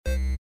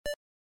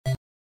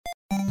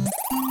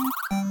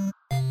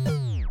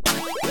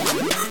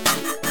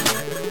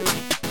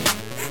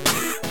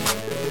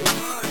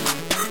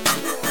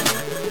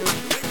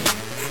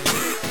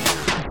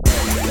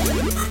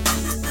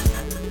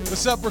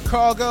up,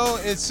 Ricardo?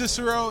 It's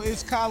Cicero.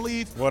 It's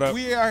Khalif. What up?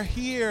 We are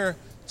here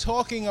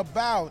talking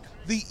about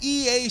the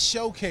EA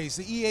Showcase,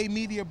 the EA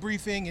Media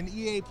Briefing and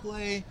EA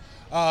Play.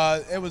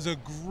 It was a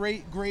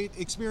great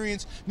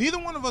experience. Neither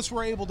one of us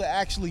were able to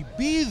actually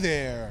be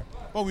there,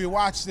 but we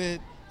watched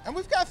it, and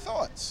we've got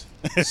thoughts.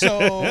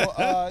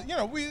 So,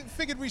 we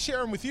figured we'd share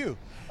them with you.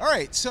 All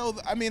right, so,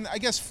 I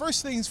guess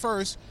first things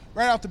first,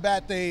 right off the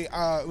bat, it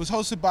was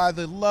hosted by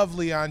the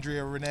lovely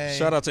Andrea Renee.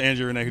 Shout out to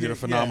Andrea Renee, who did a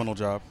phenomenal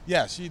job.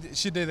 Yeah, she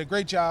did a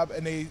great job,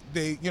 and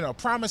they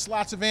promised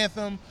lots of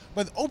Anthem,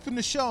 but opened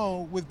the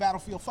show with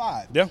Battlefield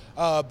 5. Yeah.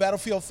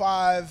 Battlefield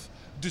 5,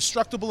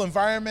 destructible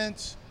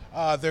environments.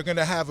 They're going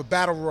to have a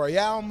Battle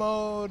Royale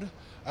mode,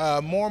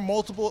 more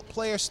multiple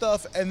player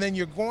stuff, and then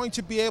you're going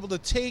to be able to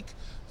take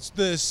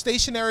the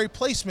stationary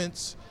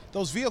placements,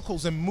 those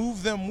vehicles, and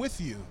move them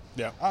with you.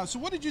 Yeah. So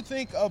what did you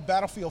think of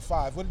Battlefield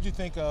 5? What did you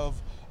think of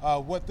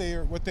what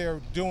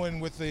they're doing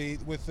with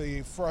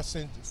the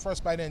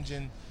Frostbite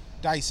engine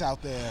DICE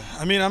out there?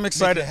 I'm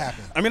excited.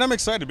 I'm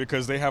excited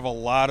because they have a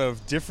lot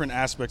of different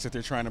aspects that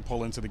they're trying to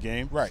pull into the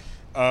game. Right.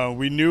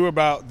 We knew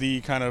about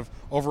the kind of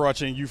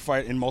overarching you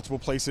fight in multiple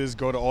places,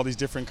 go to all these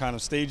different kind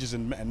of stages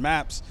and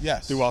maps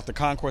throughout the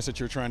conquest that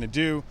you're trying to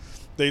do.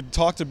 They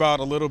talked about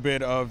a little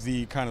bit of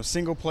the kind of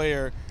single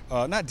player,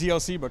 not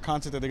DLC, but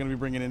content that they're going to be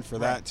bringing in for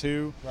that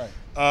too. Right.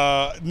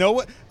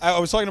 I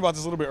was talking about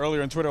this a little bit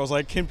earlier on Twitter. I was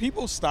like, can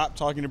people stop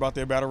talking about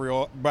their Battle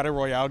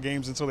Royale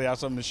games until they have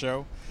something to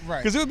show? Right.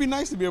 Because it would be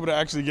nice to be able to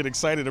actually get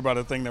excited about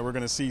a thing that we're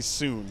going to see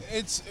soon.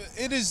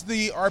 It is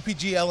the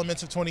RPG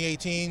elements of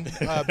 2018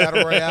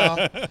 Battle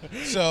Royale.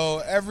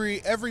 So every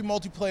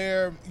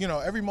multiplayer,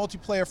 every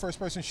multiplayer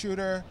first-person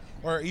shooter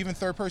or even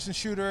third-person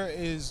shooter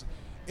is,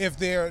 if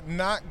they're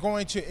not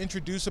going to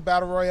introduce a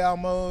Battle Royale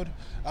mode,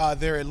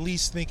 they're at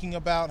least thinking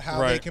about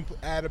how they can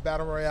add a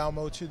Battle Royale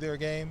mode to their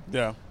game.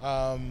 Yeah.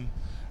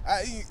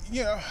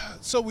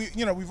 So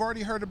we've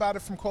already heard about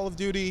it from Call of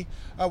Duty.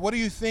 What do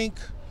you think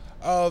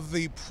of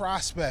the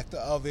prospect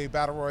of a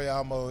Battle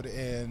Royale mode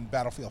in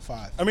Battlefield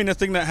 5? The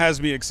thing that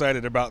has me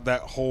excited about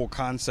that whole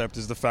concept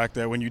is the fact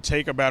that when you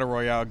take a Battle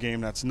Royale game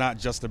that's not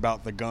just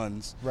about the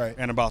guns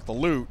and about the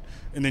loot,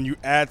 and then you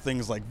add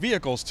things like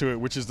vehicles to it,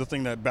 which is the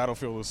thing that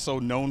Battlefield is so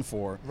known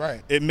for,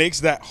 it makes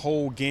that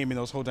whole game and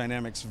those whole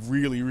dynamics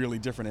really, really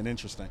different and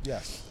interesting.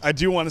 Yes. I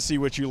do want to see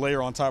what you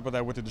layer on top of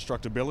that with the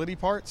destructibility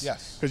parts.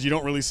 Yes. Because you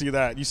don't really see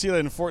that. You see that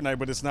in Fortnite,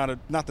 but it's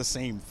not the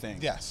same thing.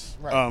 Yes.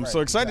 So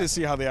excited to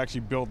see how they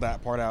actually build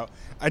that part out.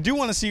 I do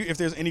want to see if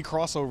there's any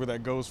crossover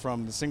that goes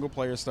from the single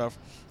player stuff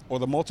or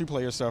the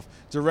multiplayer stuff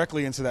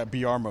directly into that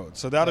BR mode.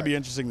 So that'll be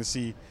interesting to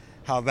see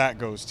how that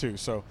goes too.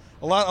 So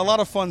a lot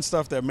of fun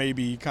stuff that may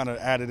be kind of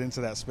added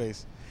into that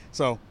space.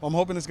 So I'm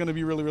hoping it's going to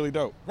be really, really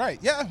dope. Right.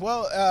 Yeah.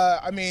 Well,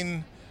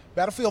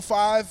 Battlefield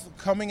 5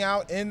 coming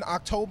out in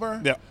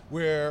October. Yeah.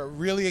 We're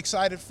really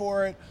excited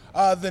for it.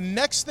 The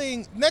next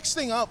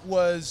thing up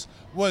was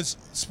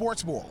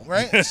Sports Ball,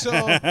 right?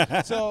 So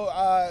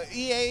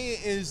EA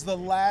is the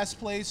last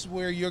place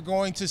where you're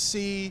going to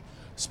see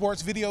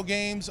sports video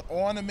games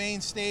on a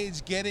main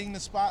stage, getting the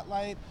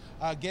spotlight,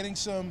 getting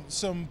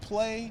some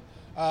play.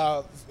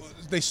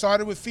 They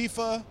started with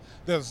FIFA.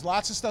 There's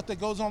lots of stuff that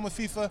goes on with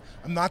FIFA.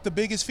 I'm not the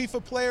biggest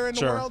FIFA player in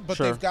the world, but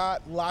they've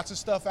got lots of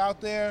stuff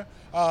out there.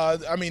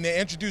 They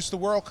introduced the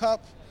World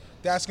Cup.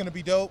 That's going to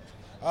be dope.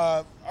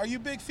 Are you a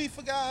big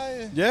FIFA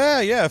guy?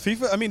 Yeah.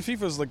 FIFA.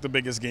 FIFA is like the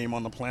biggest game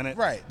on the planet.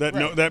 Right.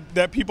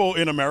 That people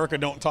in America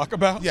don't talk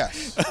about.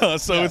 Yes.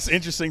 It's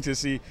interesting to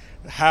see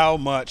how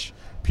much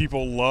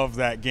people love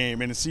that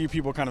game and to see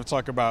people kind of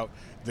talk about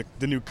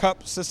the new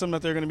cup system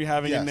that they're going to be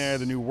having in there,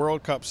 the new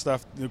World Cup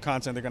stuff, new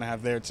content they're going to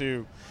have there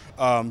too.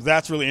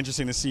 That's really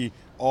interesting to see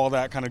all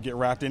that kind of get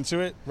wrapped into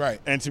it. Right.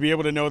 And to be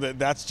able to know that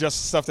that's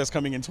just stuff that's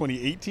coming in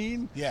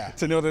 2018. Yeah.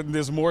 To know that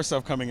there's more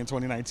stuff coming in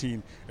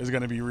 2019 is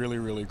going to be really,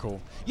 really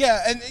cool.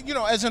 Yeah, and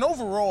as an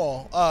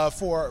overall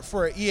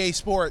for EA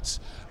Sports,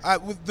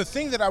 the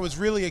thing that I was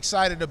really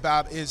excited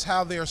about is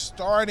how they're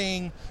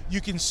starting.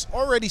 You can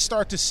already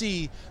start to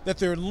see that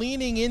they're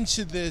leaning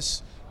into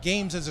this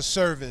games as a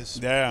service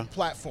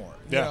platform,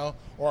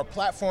 or a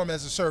platform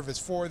as a service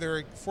for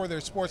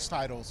their sports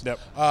titles. Yep.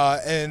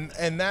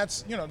 And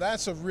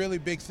that's a really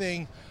big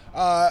thing,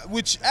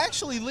 which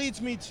actually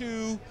leads me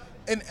to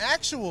an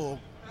actual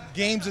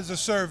games as a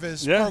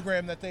service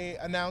program that they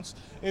announced.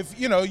 If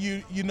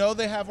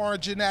they have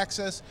Origin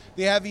Access,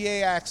 they have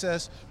EA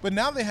Access, but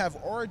now they have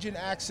Origin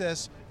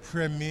Access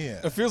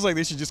Premier. It feels like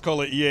they should just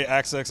call it EA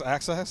Access.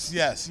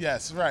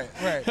 Yes, right.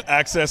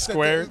 Access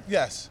Squared.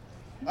 Yes.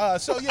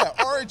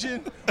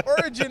 Origin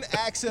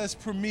Access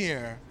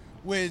Premier,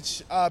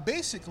 which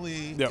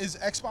basically is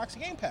Xbox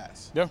Game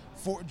Pass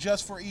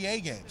for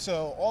EA games.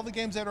 So all the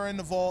games that are in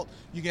the vault,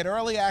 you get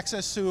early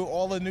access to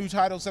all the new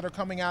titles that are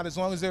coming out as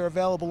long as they're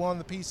available on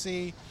the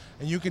PC,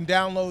 and you can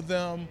download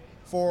them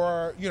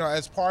for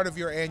as part of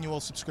your annual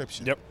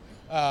subscription. Yep.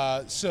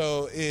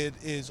 So it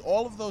is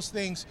all of those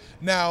things.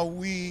 Now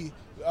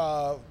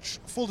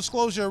full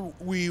disclosure,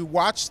 we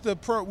watched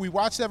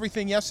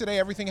everything yesterday.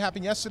 Everything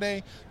happened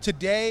yesterday.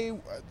 Today,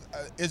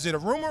 is it a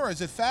rumor or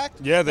is it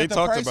fact? Yeah, they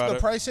talked about it. The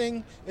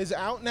pricing is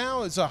out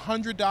now. It's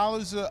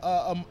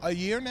 $100 a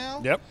year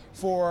now. Yep.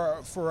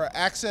 For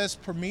Access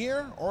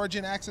Premier,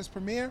 Origin Access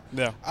Premier.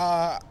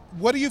 Yeah.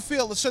 What do you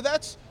feel? So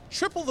that's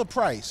triple the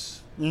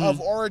price of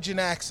Origin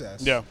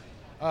Access. Yeah.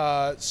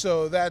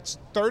 So that's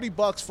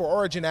 $30 for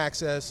Origin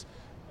Access,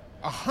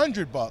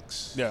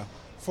 $100 Yeah.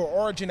 for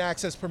Origin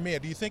Access Premier.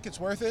 Do you think it's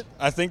worth it?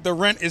 I think the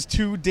rent is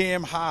too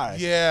damn high.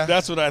 Yeah.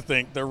 That's what I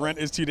think. The rent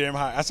is too damn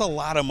high. That's a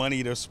lot of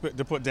money to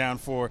put down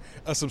for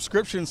a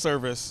subscription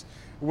service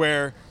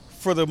where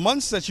for the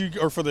months that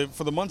for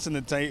the months and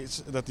the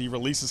days that the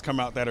releases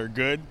come out that are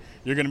good,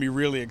 you're going to be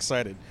really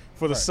excited.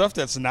 For the stuff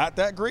that's not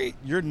that great,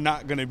 you're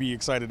not going to be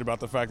excited about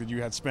the fact that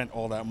you had spent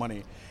all that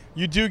money.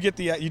 You do get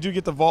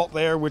the vault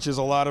there, which is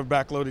a lot of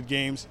backloaded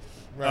games.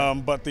 Right.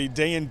 But the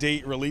day and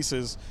date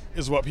releases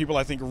is what people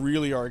I think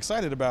really are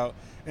excited about.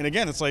 And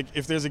again, it's like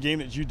if there's a game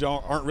that you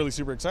aren't really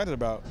super excited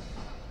about,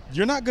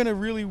 you're not going to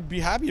really be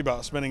happy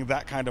about spending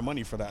that kind of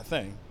money for that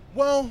thing.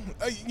 Well,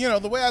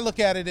 the way I look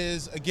at it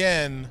is,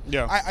 again,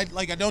 yeah. I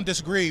don't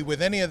disagree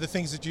with any of the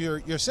things that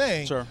you're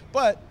saying. Sure.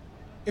 But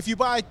if you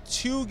buy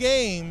 2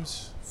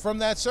 games from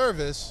that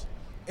service,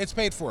 it's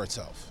paid for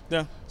itself.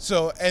 Yeah.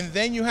 So, and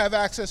then you have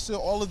access to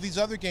all of these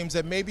other games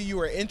that maybe you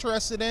were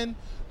interested in,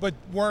 but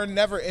were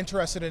never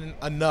interested in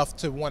enough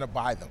to want to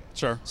buy them.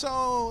 Sure.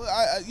 So,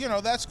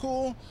 that's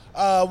cool.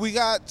 We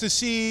got to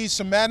see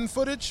some Madden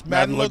footage.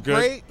 Madden looked good.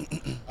 great.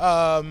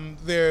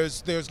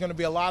 There's going to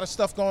be a lot of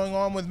stuff going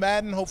on with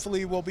Madden.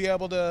 Hopefully, we'll be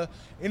able to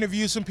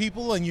interview some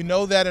people. And you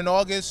know that in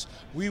August,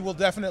 we will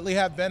definitely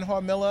have Ben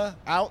Harmilla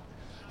out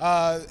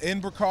in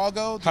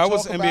Chicago. How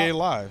was NBA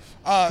Live?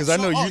 Because I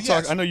know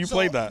I know you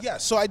played that. Yeah.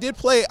 So I did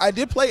play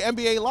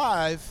NBA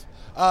Live.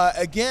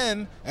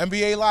 Again,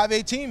 NBA Live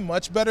 18,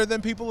 much better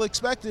than people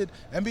expected.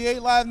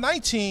 NBA Live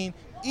 19,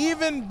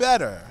 even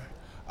better.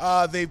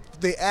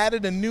 They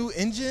added a new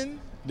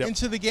engine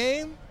into the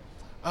game.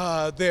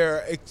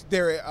 They're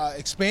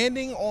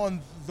expanding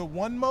on the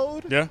one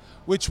mode,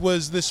 which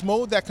was this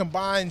mode that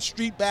combines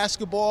street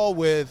basketball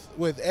with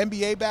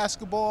NBA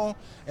basketball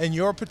and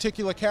your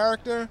particular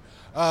character.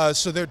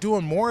 So they're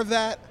doing more of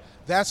that.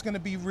 That's going to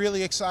be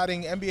really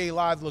exciting. NBA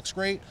Live looks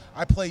great.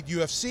 I played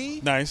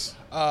UFC. Nice.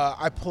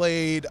 I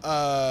played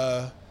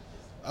NHL.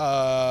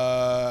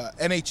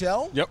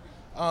 Yep.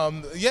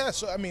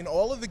 So I mean,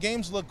 all of the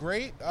games look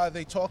great.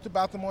 They talked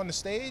about them on the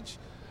stage.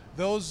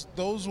 Those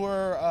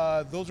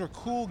were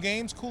cool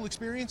games, cool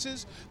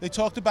experiences. They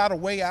talked about A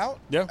Way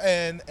Out. Yeah.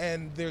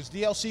 And there's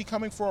DLC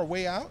coming for A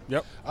Way Out.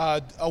 Yep.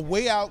 A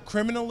Way Out,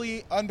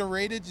 criminally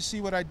underrated. You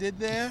see what I did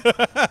there?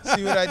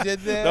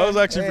 That was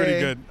actually pretty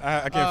good.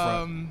 I can't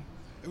front.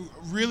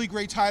 Really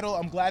great title.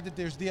 I'm glad that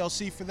there's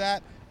DLC for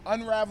that.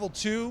 Unravel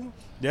 2.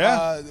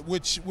 Yeah.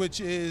 Which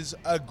is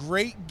a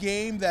great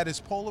game that is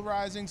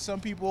polarizing. Some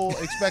people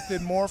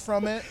expected more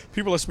from it.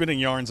 People are spinning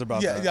yarns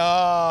about that. Yeah,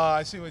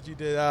 I see what you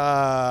did.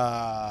 How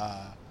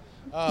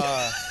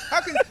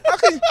can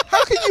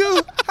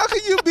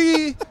you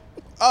be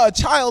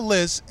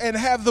childless and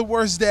have the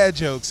worst dad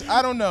jokes?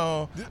 I don't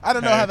know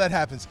how that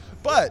happens.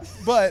 But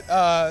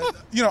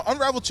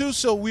Unravel 2.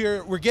 So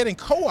we're getting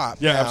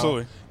co-op. Yeah, now.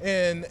 Absolutely.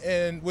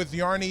 And with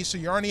Yarny, so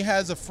Yarny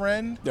has a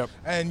friend,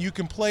 and you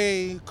can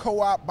play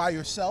co-op by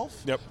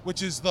yourself,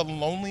 which is the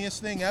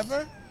loneliest thing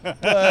ever,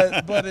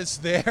 but it's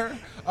there.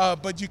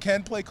 But you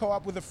can play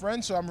co-op with a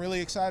friend, so I'm really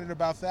excited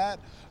about that.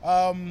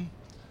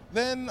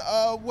 Then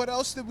what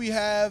else did we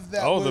have?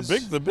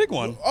 The big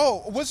one.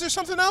 Oh, was there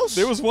something else?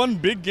 There was one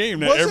big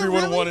game that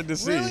everyone really? wanted to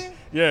see. Really?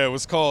 Yeah, it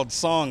was called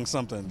Song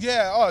something.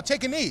 Yeah.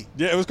 Take a Knee.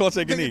 Yeah, it was called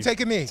Take a Knee. Take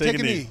a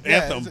Knee.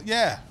 Anthem.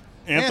 Yeah.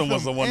 Anthem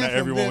was the one that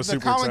everyone was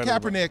super excited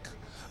about. The Colin Kaepernick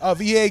of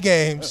EA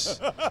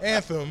Games.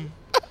 Anthem.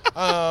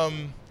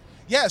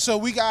 So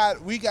we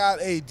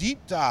got a deep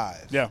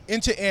dive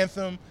into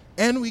Anthem,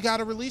 and we got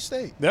a release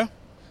date. Yeah.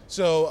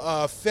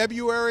 So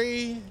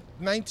February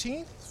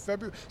 19th.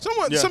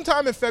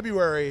 Sometime in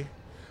February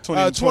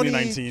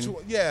 2019.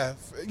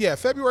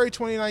 February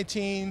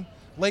 2019,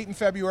 late in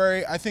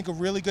February. I think a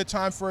really good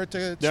time for it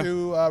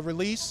to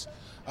release.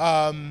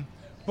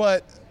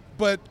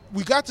 But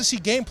we got to see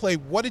gameplay.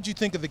 What did you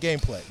think of the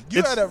gameplay?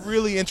 You had a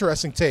really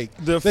interesting take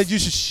that you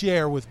should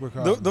share with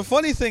Ricardo. The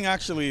funny thing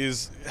actually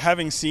is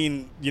having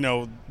seen,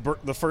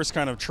 the first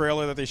kind of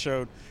trailer that they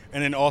showed,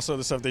 and then also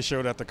the stuff they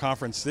showed at the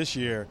conference this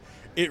year,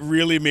 it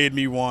really made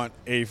me want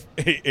an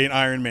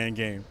Iron Man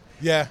game.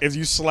 Yeah. If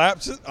you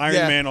slapped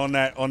Iron Man on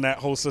that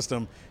whole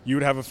system, you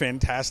would have a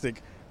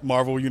fantastic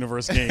Marvel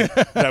Universe game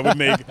that would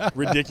make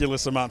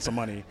ridiculous amounts of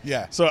money.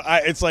 Yeah. So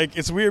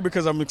it's weird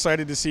because I'm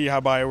excited to see how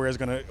BioWare is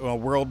going to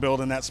world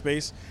build in that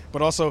space,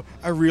 but also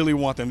I really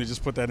want them to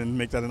just put that in and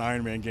make that an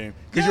Iron Man game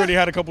because you already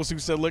had a couple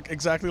suits that look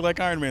exactly like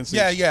Iron Man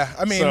suits. Yeah.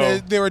 I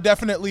mean, there were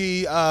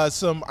definitely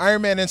some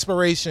Iron Man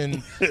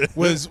inspiration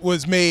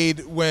was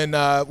made when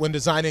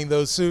designing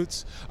those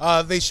suits.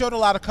 They showed a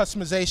lot of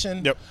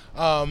customization.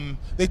 Yep.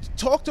 They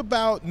talked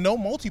about no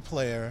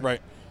multiplayer.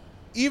 Right.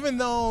 Even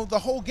though the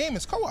whole game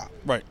is co-op.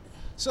 Right.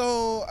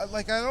 So,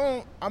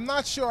 I'm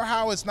not sure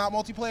how it's not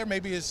multiplayer.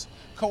 Maybe it's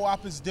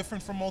co-op is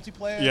different from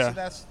multiplayer. Yeah.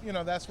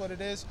 So that's what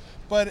it is.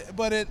 But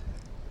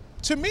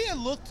to me, it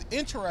looked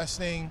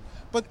interesting,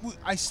 but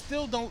I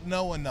still don't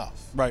know enough.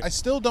 Right. I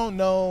still don't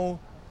know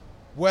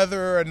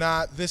whether or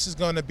not this is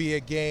going to be a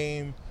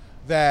game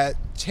that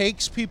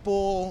takes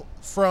people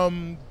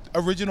from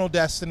original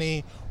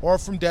Destiny or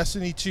from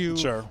Destiny 2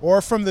 Sure.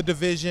 or from The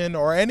Division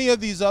or any of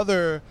these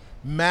other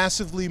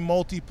massively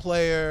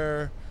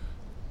multiplayer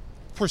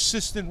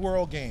persistent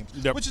world games.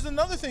 Yep. Which is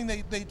another thing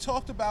they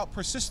talked about,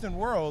 persistent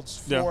worlds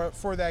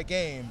for that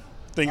game.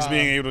 Things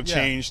being able to yeah.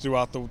 change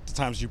throughout the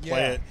times you play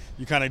Yeah. it.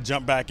 You kind of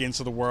jump back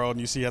into the world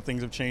and you see how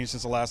things have changed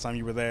since the last time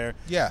you were there.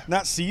 Yeah.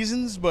 Not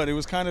seasons, but it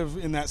was kind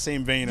of in that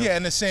same vein of, Yeah,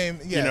 in the same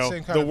you know,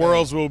 same kind the of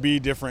worlds will be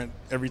different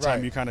every time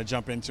Right. you kind of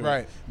jump into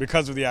Right. it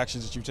because of the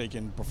actions that you've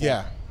taken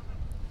before.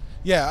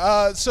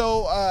 Yeah.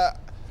 So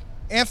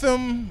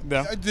Anthem,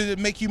 Yeah. did it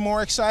make you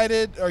more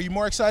excited? Are you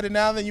more excited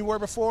now than you were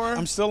before?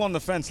 I'm still on the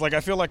fence. Like,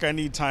 I feel like I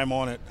need time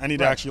on it. I need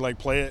to Right. actually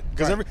play it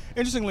because Right.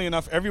 interestingly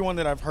enough, everyone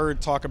that I've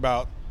heard talk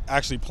about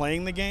actually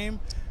playing the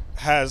game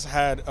has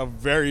had a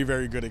very,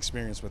 very good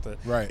experience with it.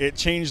 Right. It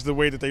changed the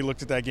way that they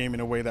looked at that game in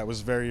a way that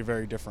was very,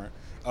 very different.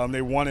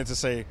 They wanted to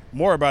say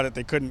more about it,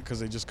 they couldn't because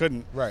they just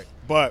couldn't. Right.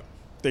 But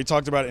they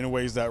talked about it in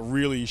ways that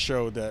really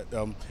showed that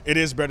it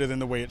is better than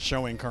the way it's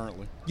showing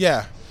currently.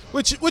 Yeah,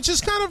 which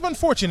is kind of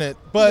unfortunate,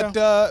 but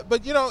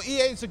you know,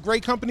 EA is a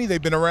great company.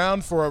 They've been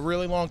around for a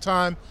really long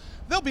time.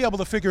 They'll be able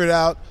to figure it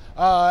out,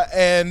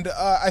 and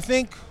I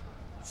think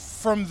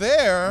from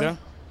there, Yeah.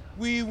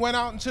 we went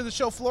out into the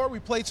show floor. We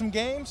played some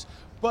games,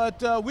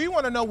 but we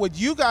want to know what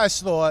you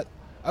guys thought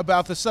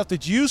about the stuff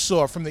that you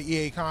saw from the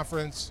EA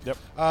conference. Yep.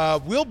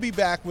 We'll be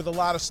back with a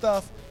lot of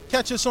stuff.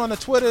 Catch us on the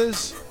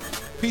Twitters.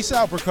 Peace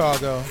out,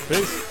 Chicago.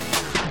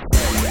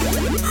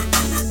 Peace.